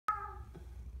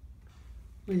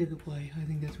He's a good boy. I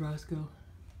think that's Roscoe.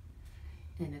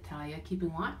 And Natalia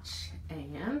keeping watch.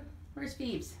 And where's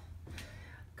Phoebes?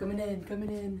 Coming in, coming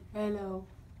in. Hello.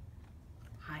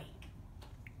 Hi.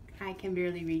 I can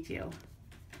barely reach you.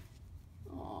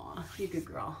 Aw, you're a good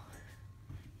girl.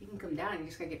 You can come down, you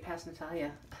just gotta get past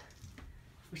Natalia.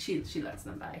 She lets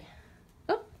them by.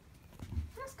 Oh,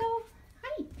 let's go.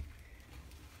 Hi.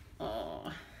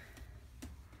 Oh.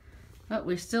 But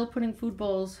we're still putting food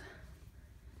bowls.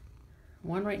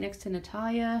 One right next to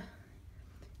Natalia.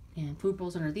 And food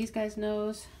bowls under these guys'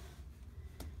 nose.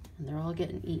 And they're all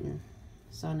getting eaten.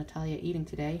 Saw Natalia eating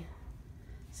today.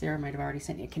 Sarah might have already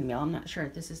sent you a Kin meal. I'm not sure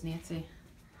if this is Nancy.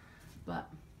 But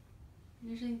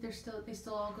usually they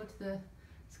still all go to the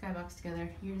skybox together.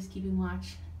 You're just keeping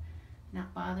watch.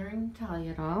 Not bothering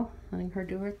Natalia at all. Letting her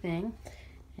do her thing.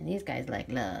 And these guys like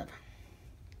love.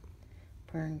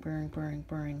 Purring, purring, purring,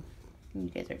 purring. You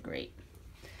guys are great.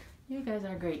 You guys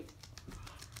are great.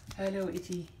 Hello,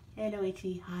 Itchy. Hello,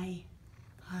 Itchy. Hi.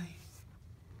 Hi.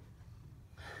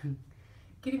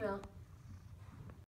 Kitty Bell.